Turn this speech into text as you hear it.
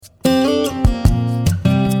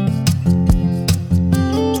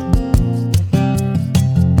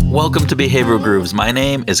Welcome to Behavioral Grooves. My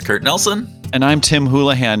name is Kurt Nelson. And I'm Tim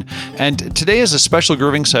Houlihan. And today is a special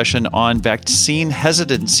grooving session on vaccine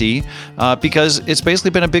hesitancy because it's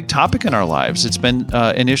basically been a big topic in our lives. It's been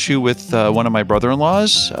an issue with one of my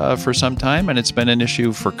brother-in-laws for some time, and it's been an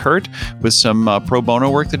issue for Kurt with some pro bono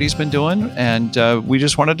work that he's been doing. And we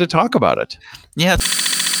just wanted to talk about it. Yeah.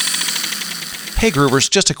 Hey Groovers,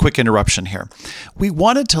 just a quick interruption here. We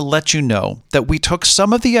wanted to let you know that we took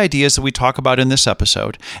some of the ideas that we talk about in this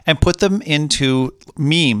episode and put them into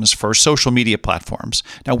memes for social media platforms.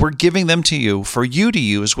 Now we're giving them to you for you to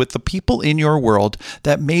use with the people in your world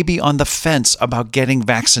that may be on the fence about getting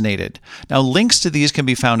vaccinated. Now links to these can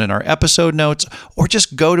be found in our episode notes, or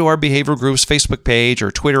just go to our Behavioral Grooves Facebook page or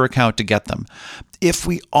Twitter account to get them. If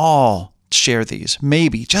we all share these,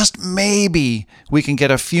 maybe, just maybe, we can get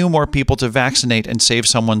a few more people to vaccinate and save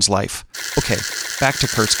someone's life. Okay, back to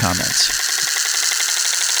Kurt's comments.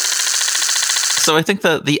 So I think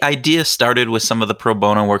the idea started with some of the pro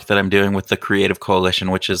bono work that I'm doing with the Creative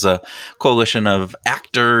Coalition, which is a coalition of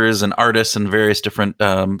actors and artists and various different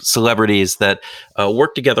celebrities that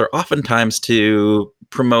work together oftentimes to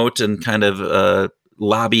promote and kind of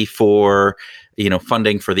lobby for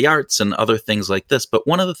funding for the arts and other things like this. But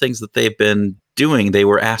one of the things that they've been doing, they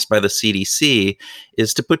were asked by the CDC,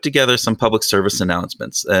 is to put together some public service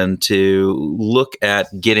announcements and to look at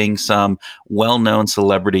getting some well-known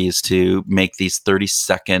celebrities to make these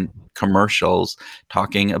 30-second commercials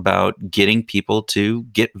talking about getting people to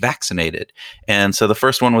get vaccinated. And so the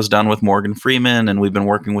first one was done with Morgan Freeman, and we've been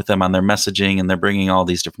working with them on their messaging, and they're bringing all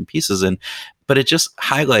these different pieces in. But it just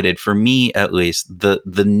highlighted, for me at least, the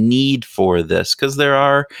need for this, because there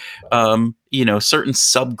are certain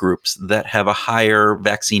subgroups that have a higher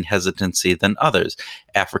vaccine hesitancy than others.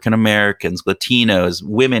 African Americans, Latinos,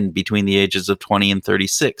 women between the ages of 20 and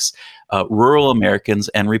 36, rural Americans,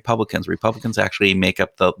 and Republicans. Republicans actually make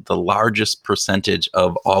up the largest percentage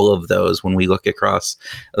of all of those when we look across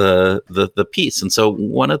the piece. And so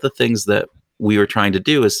one of the things that we were trying to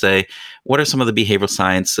do is say, what are some of the behavioral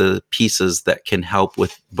science pieces that can help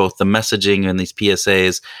with both the messaging and these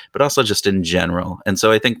PSAs, but also just in general? And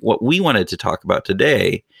so I think what we wanted to talk about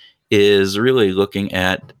today is really looking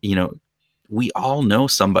at, we all know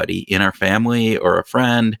somebody in our family or a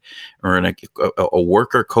friend or a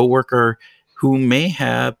worker, coworker who may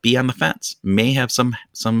be on the fence, may have some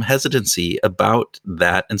hesitancy about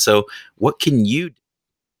that. And so what can you do?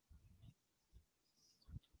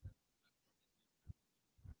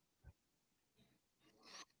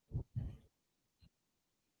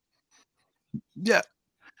 Yeah.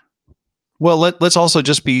 Well, let's also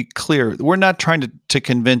just be clear. We're not trying to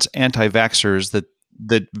convince anti-vaxxers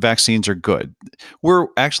that vaccines are good. We're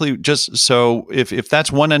actually just, so if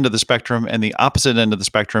that's one end of the spectrum and the opposite end of the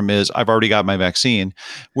spectrum is I've already got my vaccine,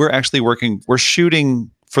 we're shooting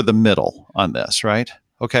for the middle on this, right?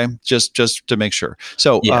 Okay, just to make sure.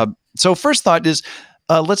 So Yeah. So first thought is,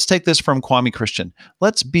 let's take this from Kwame Christian.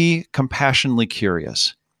 Let's be compassionately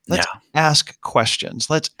curious. Let's ask questions.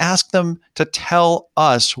 Let's ask them to tell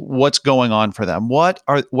us what's going on for them.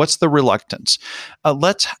 What's the reluctance?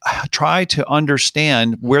 Let's try to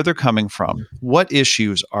understand where they're coming from. What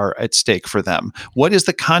issues are at stake for them? What is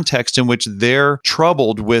the context in which they're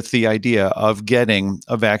troubled with the idea of getting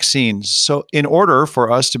a vaccine? So in order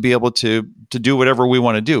for us to be able to do whatever we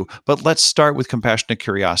want to do, but let's start with compassionate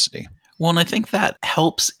curiosity. Well, and I think that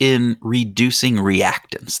helps in reducing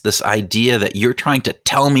reactance, this idea that you're trying to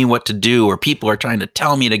tell me what to do, or people are trying to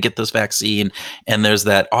tell me to get this vaccine, and there's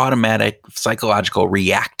that automatic psychological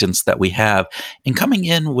reactance that we have. And coming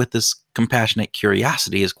in with this compassionate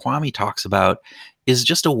curiosity, as Kwame talks about, is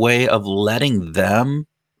just a way of letting them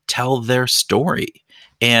tell their story.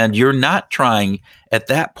 And you're not trying, at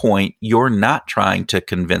that point, you're not trying to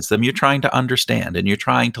convince them. You're trying to understand, and you're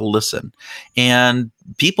trying to listen. And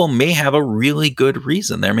people may have a really good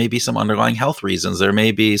reason. There may be some underlying health reasons. There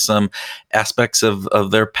may be some aspects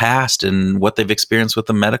of their past and what they've experienced with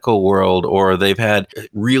the medical world, or they've had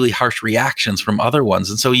really harsh reactions from other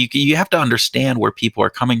ones. And so you have to understand where people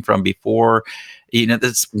are coming from before.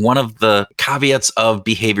 That's one of the caveats of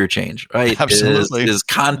behavior change, right? Absolutely. Is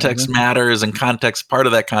context matters, and part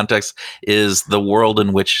of that context is the world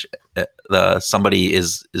in which somebody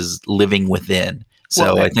is living within.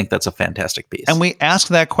 So I think that's a fantastic piece. And we ask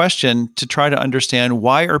that question to try to understand,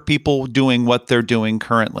 why are people doing what they're doing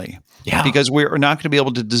currently? Yeah. because we're not going to be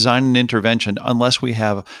able to design an intervention unless we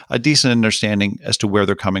have a decent understanding as to where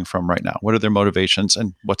they're coming from right now. What are their motivations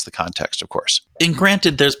and what's the context, of course. And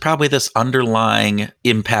granted, there's probably this underlying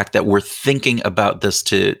impact that we're thinking about this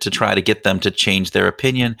to try to get them to change their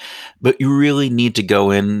opinion. But you really need to go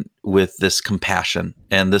in with this compassion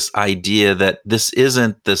and this idea that this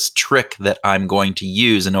isn't this trick that I'm going to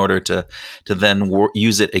use in order to then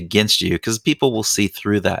use it against you, because people will see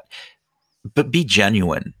through that. But be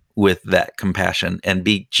genuine with that compassion and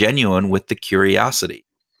be genuine with the curiosity.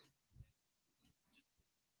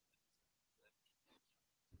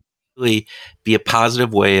 Really be a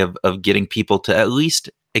positive way of getting people to at least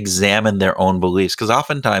examine their own beliefs, because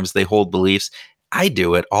oftentimes they hold beliefs. I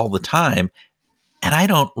do it all the time, and I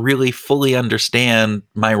don't really fully understand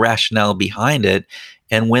my rationale behind it.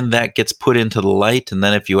 And when that gets put into the light, and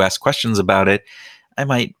then if you ask questions about it, I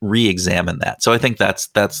might re-examine that. So I think that's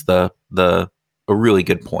the a really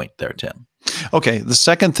good point there, Tim. Okay, the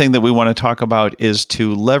second thing that we want to talk about is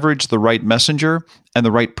to leverage the right messenger and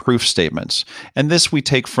the right proof statements. And this we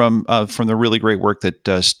take from the really great work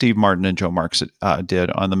that Steve Martin and Joe Marks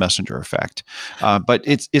did on the messenger effect. But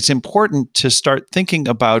it's important to start thinking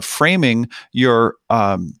about framing your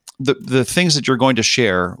the things that you're going to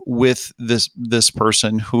share with this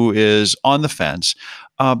person who is on the fence,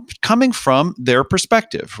 coming from their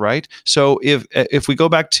perspective, right? So if we go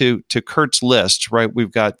back to Kurt's list, right,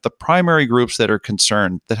 we've got the primary groups that are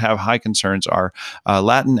concerned, that have high concerns, are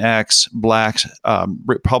Latinx, Blacks,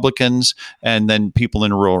 Republicans, and then people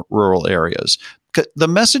in rural areas. The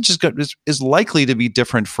message is likely to be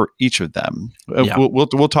different for each of them. Yeah.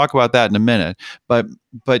 We'll talk about that in a minute, but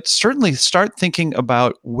certainly start thinking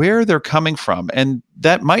about where they're coming from, and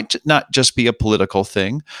that might not just be a political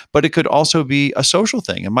thing, but it could also be a social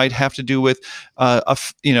thing. It might have to do with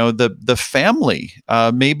the family.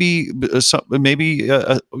 Maybe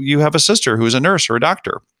you have a sister who is a nurse or a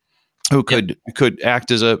doctor, who could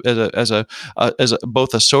act as a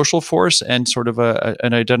both a social force and sort of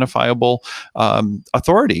an identifiable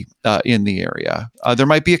authority in the area. There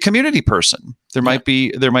might be a community person. There might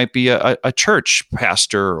be a church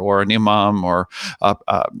pastor or an imam or a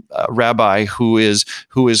rabbi who is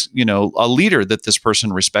a leader that this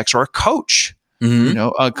person respects, or a coach.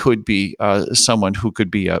 Mm-hmm. Could be someone who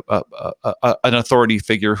could be an authority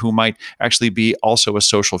figure who might actually be also a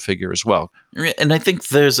social figure as well. And I think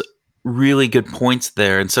there's really good points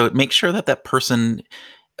there. And so make sure that person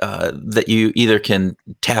that you either can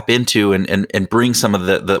tap into and bring some of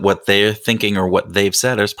the what they're thinking or what they've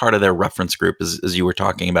said as part of their reference group, as you were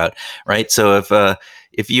talking about, right? So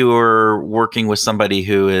if you are working with somebody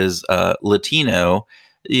who is Latino,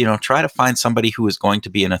 try to find somebody who is going to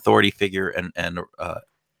be an authority figure and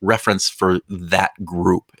reference for that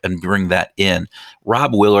group and bring that in.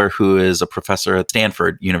 Rob Willer, who is a professor at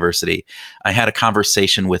Stanford University, I had a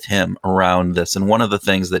conversation with him around this. And one of the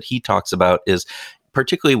things that he talks about is,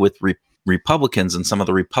 particularly with Republicans and some of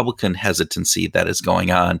the Republican hesitancy that is going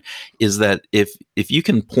on, is that if you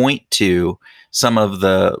can point to some of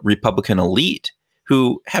the Republican elite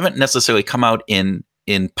who haven't necessarily come out in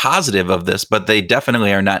positive of this, but they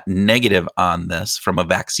definitely are not negative on this from a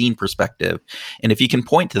vaccine perspective. And if you can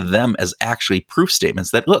point to them as actually proof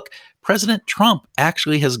statements that, look, President Trump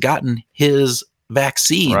actually has gotten his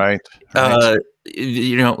vaccine. Right.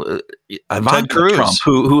 Ivanka Trump,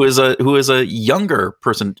 who is a younger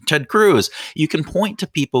person, Ted Cruz. You can point to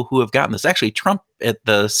people who have gotten this. Actually, Trump at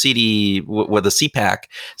the with the CPAC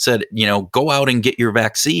said, go out and get your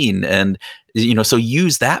vaccine, and so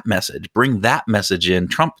use that message, bring that message in.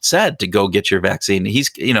 Trump said to go get your vaccine. He's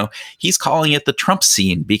calling it the Trump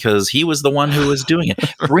scene because he was the one who was doing it.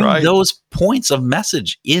 Bring right. those points of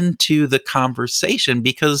message into the conversation,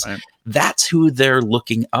 because right. that's who they're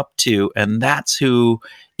looking up to, and that's who,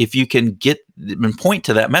 if you can get and point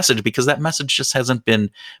to that message, because that message just hasn't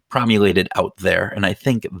been promulgated out there. And I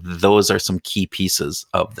think those are some key pieces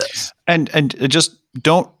of this. And just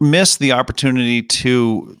don't miss the opportunity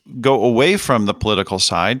to go away from the political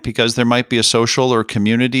side, because there might be a social or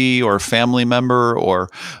community or family member or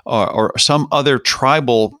some other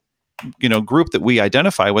tribal group that we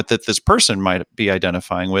identify with, that this person might be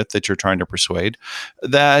identifying with, that you're trying to persuade,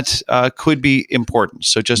 that could be important.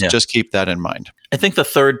 So just keep that in mind. I think the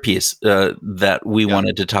third piece that we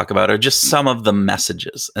wanted to talk about are just some of the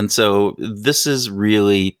messages. And so this is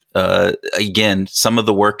really, again, some of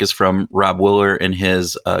the work is from Rob Willer and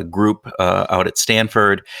his group out at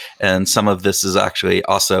Stanford. And some of this is actually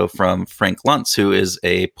also from Frank Luntz, who is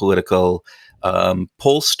a political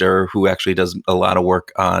pollster who actually does a lot of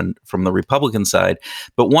work from the Republican side.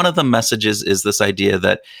 But one of the messages is this idea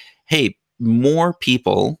that, hey, more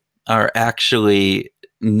people are actually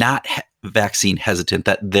not vaccine hesitant,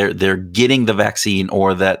 that they're getting the vaccine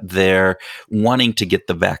or that they're wanting to get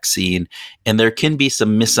the vaccine. And there can be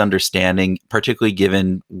some misunderstanding, particularly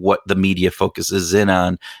given what the media focuses in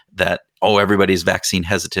on, that, oh, everybody's vaccine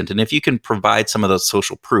hesitant. And if you can provide some of those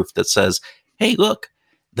social proof that says, hey, look,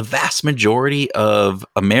 the vast majority of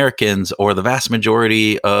Americans, or the vast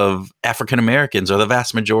majority of African Americans, or the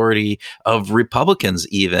vast majority of Republicans,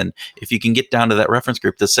 even, if you can get down to that reference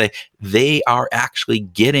group to say they are actually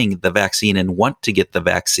getting the vaccine and want to get the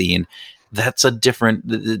vaccine, that's a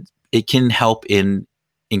different, it can help in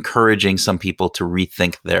encouraging some people to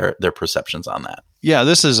rethink their perceptions on that. Yeah,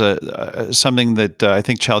 this is something that I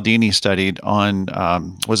think Cialdini studied on,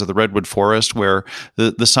 was it the Redwood Forest, where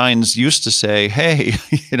the signs used to say, hey,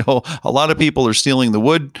 a lot of people are stealing the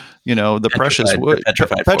wood, the precious wood,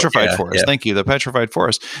 petrified forest. Yeah. Thank you, the petrified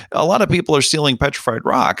forest. A lot of people are stealing petrified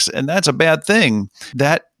rocks, and that's a bad thing.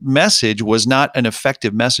 That message was not an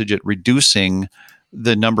effective message at reducing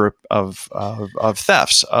the number of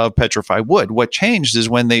thefts of petrified wood. What changed is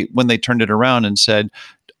when they turned it around and said,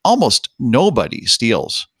 almost nobody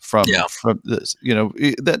steals from this,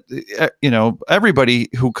 everybody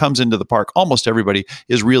who comes into the park, almost everybody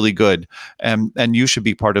is really good. And you should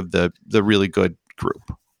be part of the really good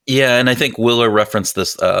group. Yeah. And I think Willer referenced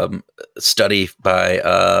this study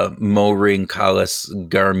by Moring, Collis,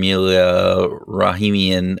 Garmilia,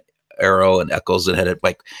 Rahimian, Arrow, and Eccles that had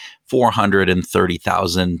like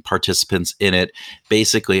 430,000 participants in it.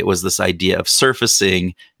 Basically, it was this idea of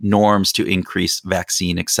surfacing norms to increase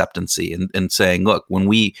vaccine acceptancy and saying, look, when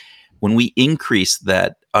we increase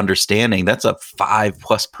that understanding, that's a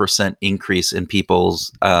 5+% increase in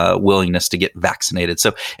people's willingness to get vaccinated.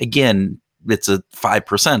 So again, it's a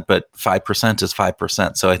 5%, but 5% is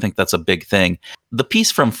 5%. So I think that's a big thing. The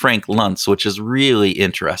piece from Frank Luntz, which is really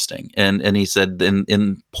interesting, and he said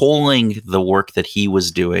in polling the work that he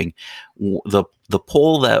was doing,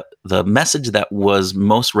 the message that was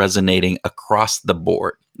most resonating across the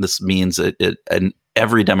board, this means in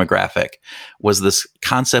every demographic, was this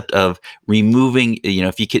concept of removing,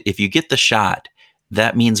 if you get the shot,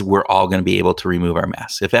 that means we're all going to be able to remove our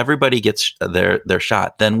masks. If everybody gets their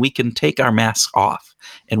shot, then we can take our masks off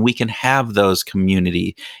and we can have those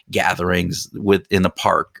community gatherings in the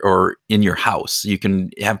park or in your house. You can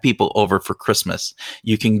have people over for Christmas.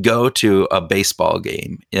 You can go to a baseball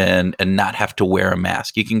game and not have to wear a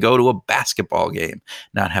mask. You can go to a basketball game,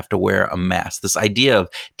 not have to wear a mask. This idea of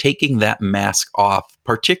taking that mask off,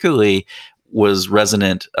 particularly, was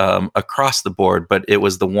resonant across the board, but it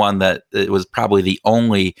was the one that it was probably the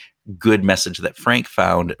only good message that Frank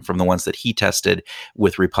found from the ones that he tested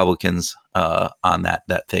with Republicans on that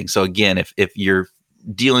thing. So again, if you're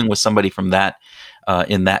dealing with somebody from that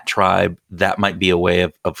in that tribe, that might be a way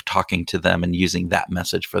of talking to them and using that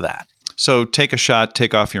message for that. So take a shot,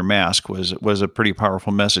 take off your mask was a pretty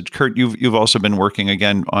powerful message. Kurt, you've also been working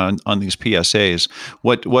again on these PSAs.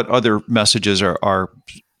 What other messages are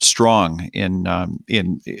strong in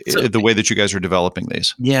the way that you guys are developing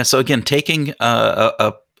these? Yeah. So again, taking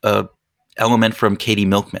a element from Katie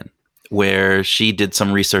Milkman, where she did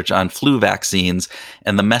some research on flu vaccines,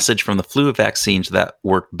 and the message from the flu vaccines that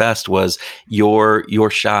worked best was your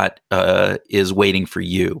shot is waiting for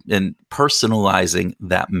you, and personalizing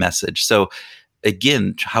that message. So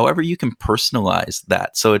again, however you can personalize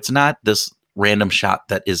that, so it's not this random shot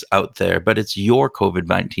that is out there, but it's your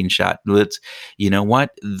COVID-19 shot. It's, you know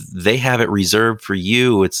what, they have it reserved for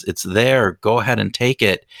you. It's there. Go ahead and take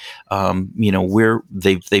it.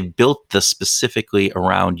 They've built this specifically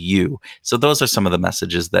around you. So those are some of the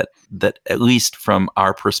messages that at least from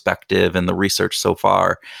our perspective and the research so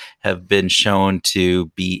far have been shown to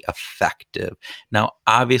be effective. Now,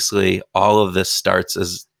 obviously, all of this starts,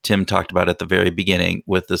 as Tim talked about at the very beginning,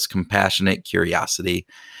 with this compassionate curiosity.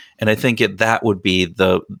 And I think that would be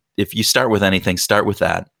if you start with anything, start with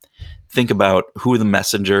that. Think about who the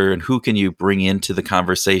messenger and who can you bring into the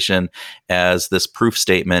conversation as this proof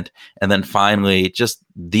statement. And then finally,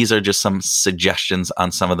 these are just some suggestions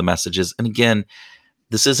on some of the messages. And again,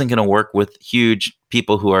 this isn't going to work with huge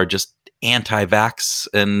people who are just anti-vax,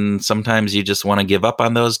 and sometimes you just want to give up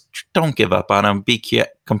on those. Don't give up on them. Be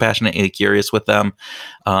compassionately curious with them.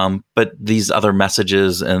 But these other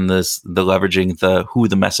messages and the leveraging who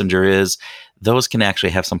the messenger is, those can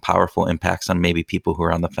actually have some powerful impacts on maybe people who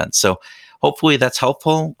are on the fence. So hopefully that's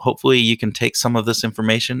helpful. Hopefully you can take some of this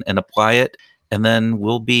information and apply it, and then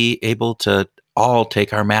we'll be able to all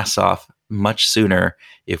take our masks off much sooner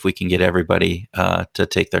if we can get everybody to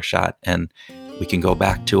take their shot, and we can go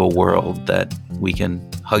back to a world that we can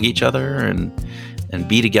hug each other and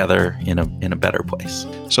be together in a better place.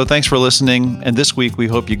 So thanks for listening. And this week, we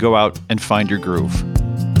hope you go out and find your groove.